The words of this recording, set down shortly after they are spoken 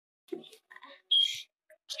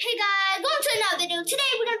Hey guys, welcome to another video.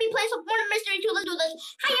 Today we're gonna be playing some Murder Mystery 2. Let's do this.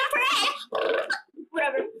 Hi, I'm Fred.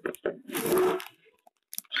 Whatever.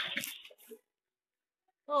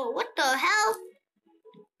 Oh, what the hell?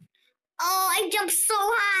 Oh, I jumped so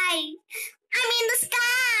high. I'm in the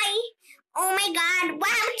sky. Oh my god, what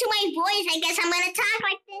happened to my voice? I guess I'm gonna talk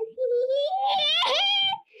like this.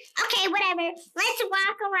 Okay, whatever. Let's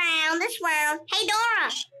walk around this world. Hey, Dora.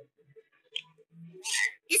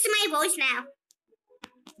 This is my voice now.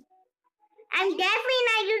 I'm definitely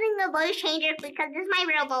not using the voice changer because this is my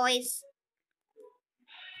real voice.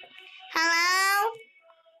 Hello?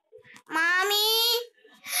 Mommy?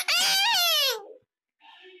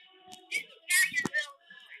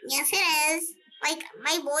 Yes, it is. Like,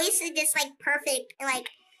 my voice is just, like, perfect. Like,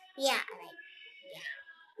 yeah.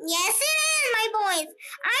 Yes, it is my voice.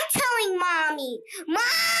 I'm telling Mommy.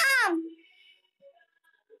 Mom!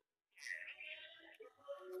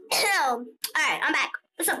 Alright, I'm back.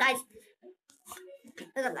 What's up, guys?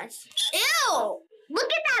 What's up, guys? Ew!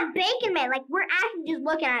 Look at that bacon man. Like, we're actually just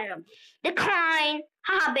looking at him. Decline.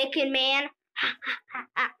 Haha, bacon man. Ha, ha, ha,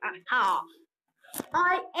 ha, ha, ha.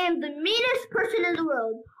 I am the meanest person in the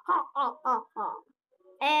world. Ha, ha, ha, ha.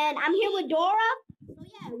 And I'm here with Dora. So,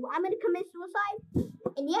 yeah, I'm going to commit suicide.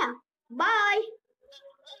 And, yeah, bye.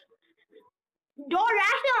 Dora, you're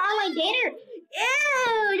actually an online dater.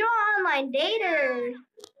 Ew, you're an online dater.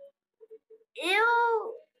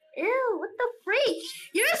 Ew. Ew, what the freak?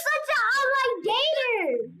 You're such an online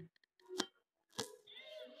dater.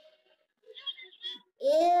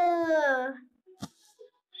 Ew.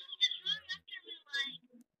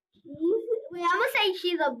 Wait, I'm gonna say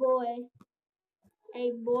she's a boy.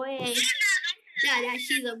 A boy. Yeah,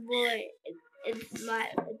 she's a boy. It's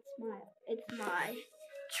my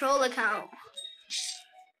troll account.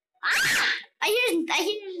 Ah! I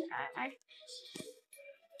hear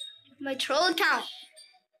my troll account.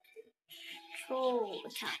 Troll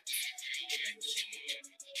account.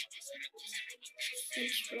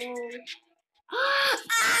 Troll.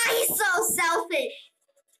 Ah, he's so selfish.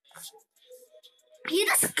 He's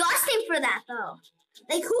disgusting for that though.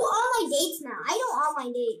 Like, who online dates now? I don't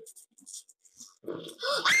online date. Ah,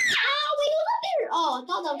 wait, who's up there? Oh, I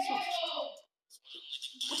thought that was him.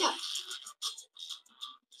 Watch out.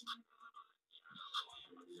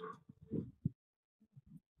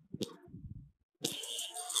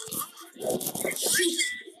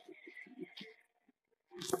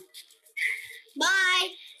 Bye.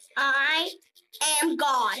 I am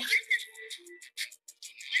God.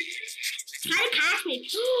 Try to catch me.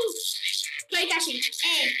 Try to catch me.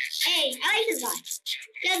 Hey, I like this guy.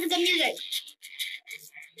 He has the good music.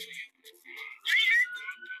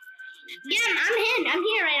 Yeah, I'm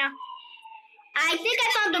here right now. I think I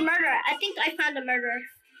found the murderer. I think I found the murderer.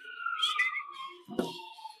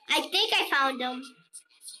 I think I found him.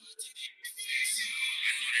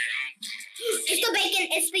 It's the bacon.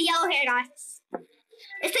 It's the yellow hair guy.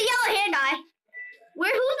 It's the yellow hair guy.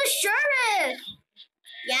 Who's the sheriff?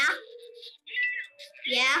 Yeah?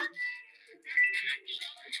 Yeah?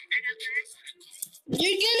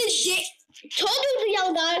 You're gonna shit. Told you it's the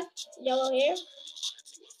yellow guy. Yellow hair.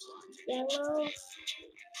 Yellow.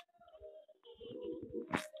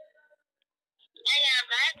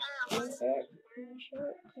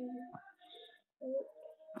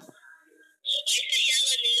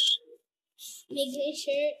 Make a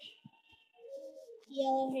shirt.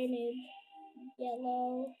 Yellow hair nude.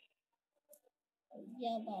 Yellow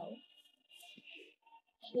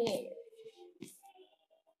hair.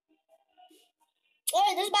 Oh,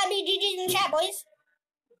 this is about to be GG's in the chat, boys.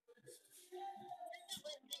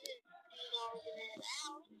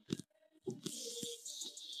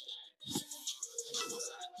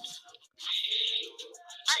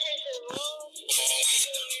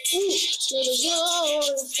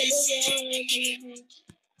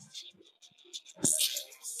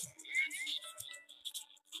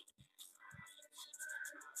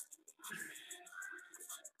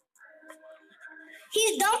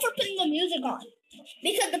 He's done for putting the music on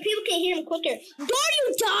because the people can hear him quicker. Dora,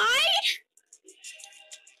 you died?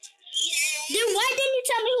 Yeah. Then why didn't you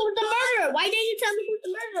tell me who was the murderer? Why didn't you tell me who's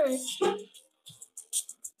the murderer?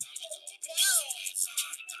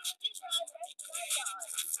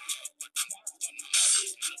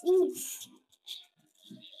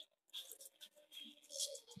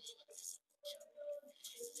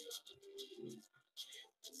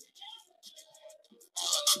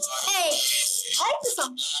 Hey, I like this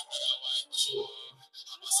song.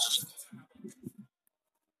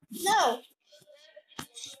 No.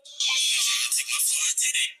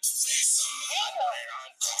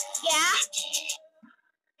 Yeah.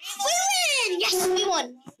 We win! Yes, we won.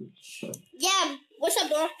 Yeah, What's up,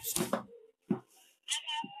 girl?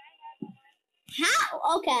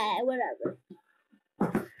 How? Okay, whatever.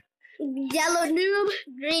 Yellow noob,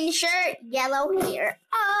 green shirt, yellow hair.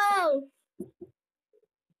 Oh!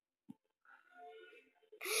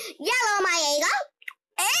 Yellow, my ego.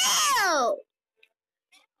 Ew!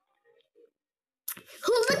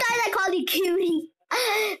 Who's the guy that called you cutie?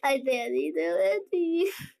 I said he's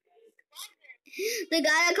the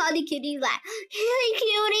guy that called you cutie is like, hey,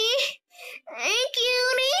 cutie. Hey,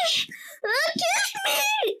 cutie. Kiss me.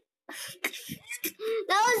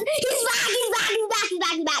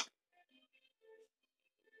 He's back.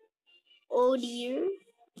 Oh dear.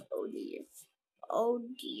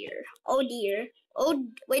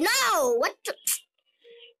 Wait, no! What the?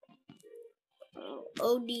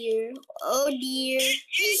 Oh dear.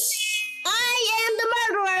 I am the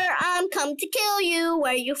murderer. I'm come to kill you.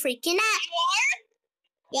 Where you freaking at?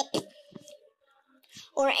 Yep.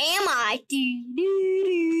 Or am I?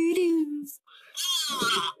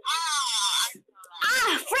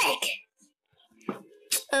 Ah, frick!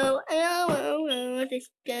 Oh, this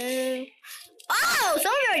guy. Oh,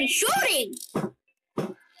 someone's already shooting!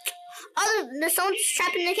 Oh, someone's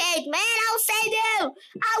trapped in the cage. Man, I will save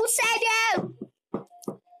you!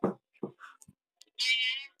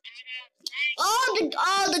 Oh,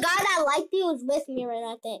 the guy that liked you is with me right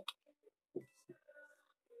now, I think.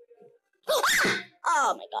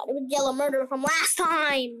 Oh my god, it was Yellow Murderer from last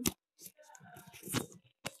time.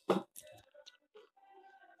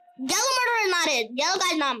 Yellow Murderer is not it. Yellow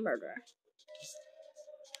guy's not murderer.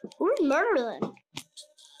 Who's murderer then?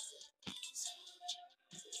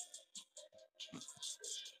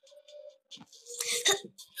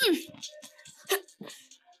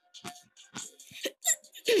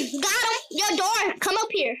 Got him! Yo, door, come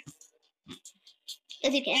up here.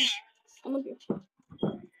 If you can. Come up here.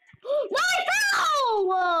 No, I fell!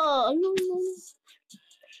 No.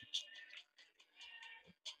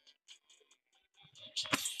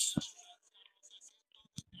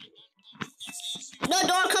 No,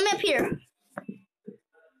 door, come up here.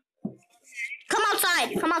 Come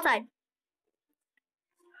outside.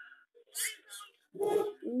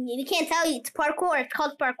 You can't tell you. It's parkour. It's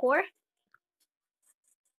called parkour.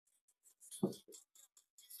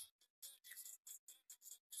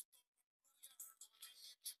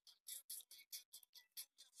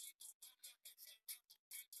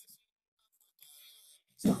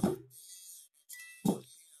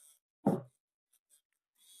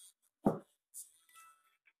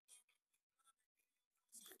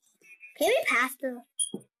 Can we pass the...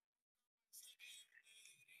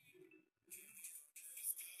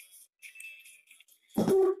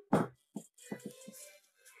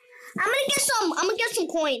 I'm gonna get some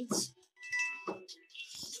coins.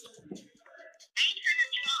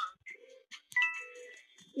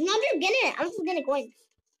 No, I'm just getting it. I'm just getting coins.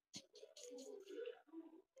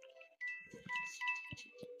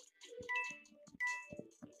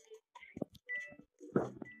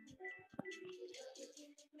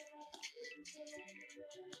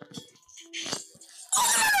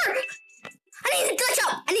 Oh, I need to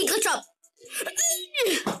glitch up.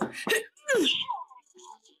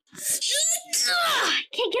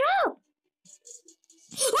 Can't get up.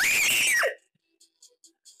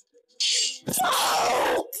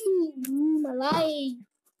 My life.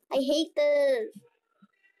 I hate this.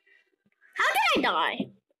 How did I die?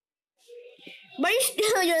 But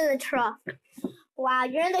you're in the truck. Wow,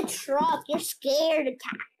 you're in the truck. You're scared,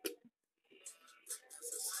 cat.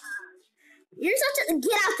 You're such a...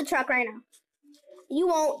 Get out the truck right now. You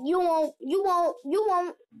won't.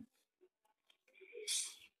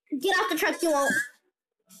 Get out the truck, you won't.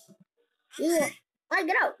 Alright,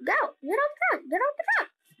 get out the truck.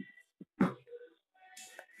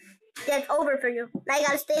 Yeah, it's over for you. Now you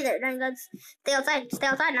gotta stay there. Now you gotta stay outside. Stay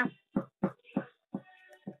outside now.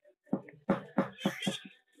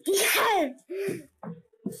 Yes!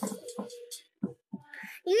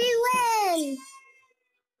 You win!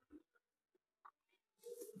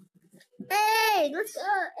 Hey, let's go.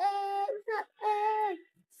 Hey, what's up? Hey.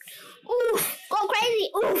 Oof, go crazy.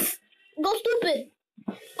 Oof, go stupid.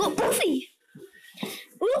 Go goofy.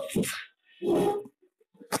 Oof.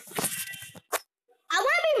 I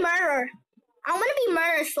want to be murderer. I want to be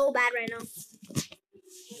murderer so bad right now.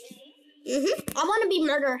 I want to be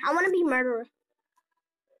murderer.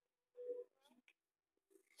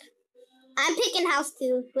 I'm picking house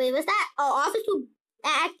 2. Wait, what's that? Oh, office 2.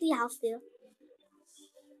 Actually, house 2.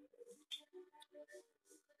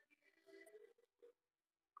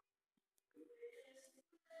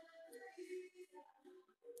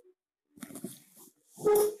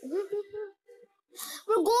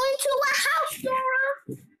 We're going to a house, Dora.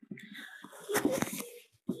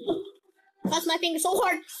 Press my finger so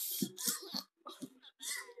hard.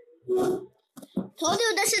 Told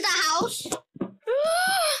you this is the house.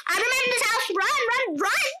 I remember this house.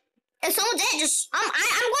 Run. If someone's in, just I'm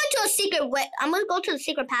going to a secret way. I'm gonna go to the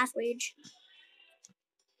secret passage.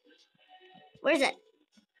 Where is it?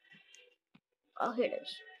 Oh, here it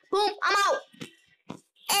is. Boom, I'm out.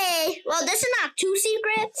 Hey, well, this is not too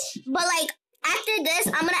secret, but like after this,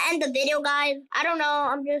 I'm gonna end the video, guys. I don't know.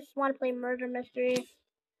 I'm just want to play murder mystery.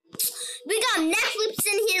 We got Netflix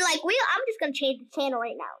in here. Like I'm just gonna change the channel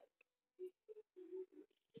right now.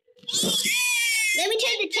 Let me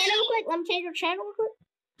change the channel real quick.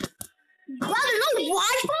 Bro, there's no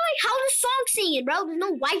Wi-Fi? How is the song singing, bro? There's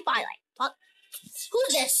no Wi-Fi. Like, fuck.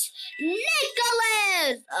 Who's this?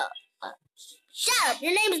 Nicholas! Shut up.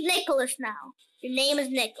 Your name is Nicholas now. Your name is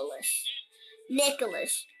Nicholas.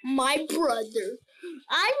 Nicholas, my brother.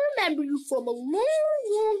 I remember you from a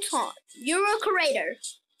long time. You're a creator.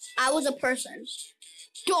 I was a person.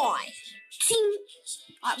 Die. Ting.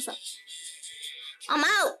 Awesome. I'm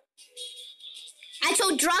out. I'm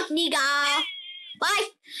so drunk, nigga.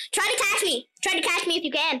 Bye. Try to catch me. Try to catch me if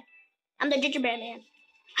you can. I'm the gingerbread man.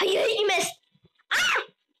 You missed. Ah!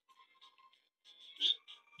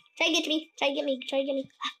 Try to get me.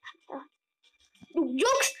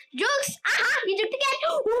 Jokes. Aha! You juked again.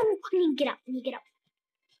 Ooh, I need to get up.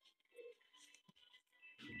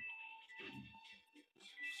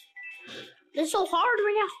 This is so hard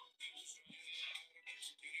right now.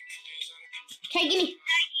 Okay, give me.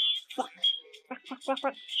 Fuck.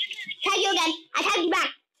 Tag you again. I tagged you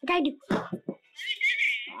back. I tagged you.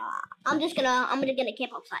 I'm just gonna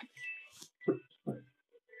camp outside.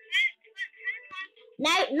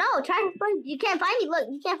 Now, no, try to find. You can't find me. Look,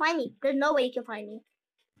 you can't find me. There's no way you can find me.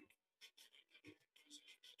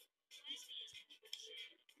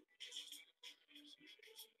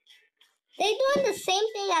 They're doing the same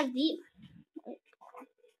thing as you.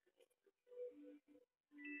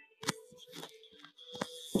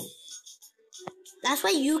 That's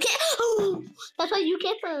why you can't. That's why you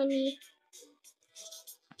can't find me.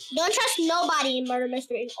 Don't trust nobody in murder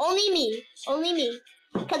mysteries. Only me.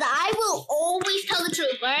 Because I will always tell the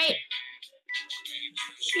truth, alright?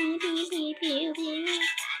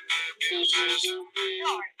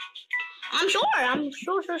 I'm sure.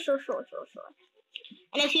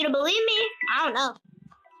 And if you don't believe me, I don't know.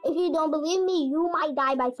 If you don't believe me, you might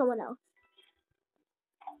die by someone else.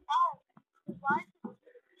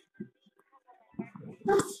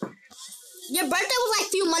 Your birthday was like a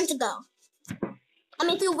few months ago. I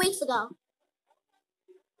mean, a few weeks ago.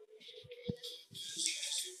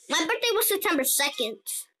 My birthday was September 2nd.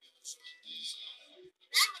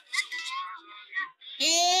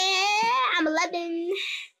 Yeah, I'm 11.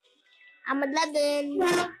 I'm 11.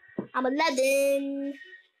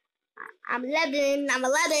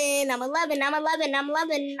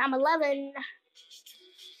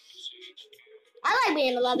 I like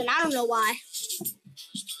being 11. I don't know why.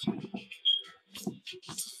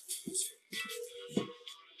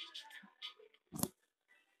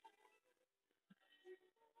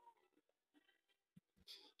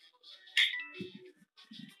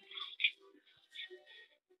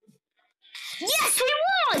 Yes, we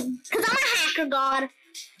won! Because I'm a hacker god.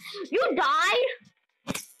 You died?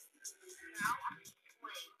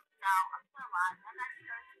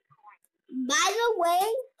 By the way,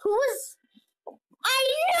 who was... I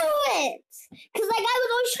knew it! Because that guy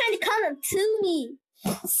was always trying to come up to me.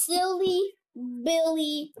 Silly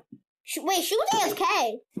Billy. Wait, she was AFK.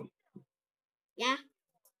 Yeah?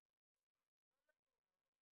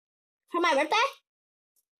 For my birthday?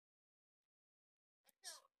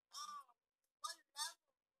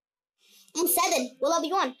 I'm 7. What level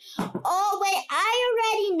you on? Oh, wait, I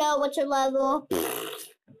already know what's your level.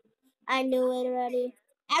 I knew it already.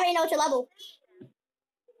 I already know what's your level.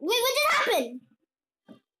 Wait, what just happened?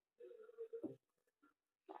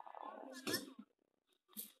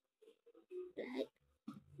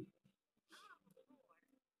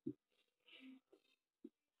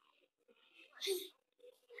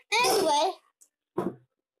 Anyway.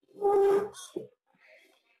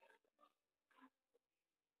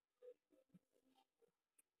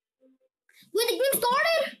 When the game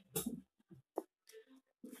started?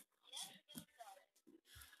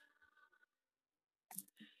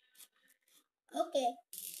 Okay.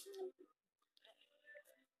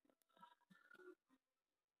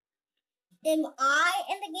 Am I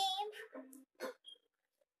in the game?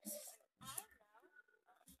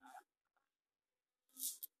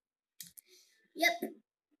 Yep.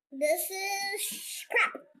 This is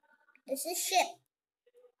crap. This is shit.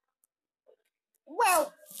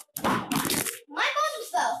 Well, my phone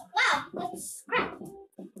fell. Wow, that's crap.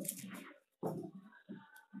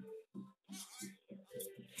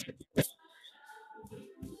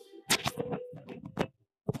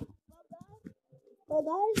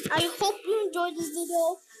 guys, I hope you enjoyed this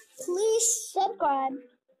video. Please subscribe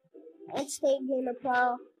and stay gamer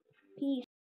pro. Peace.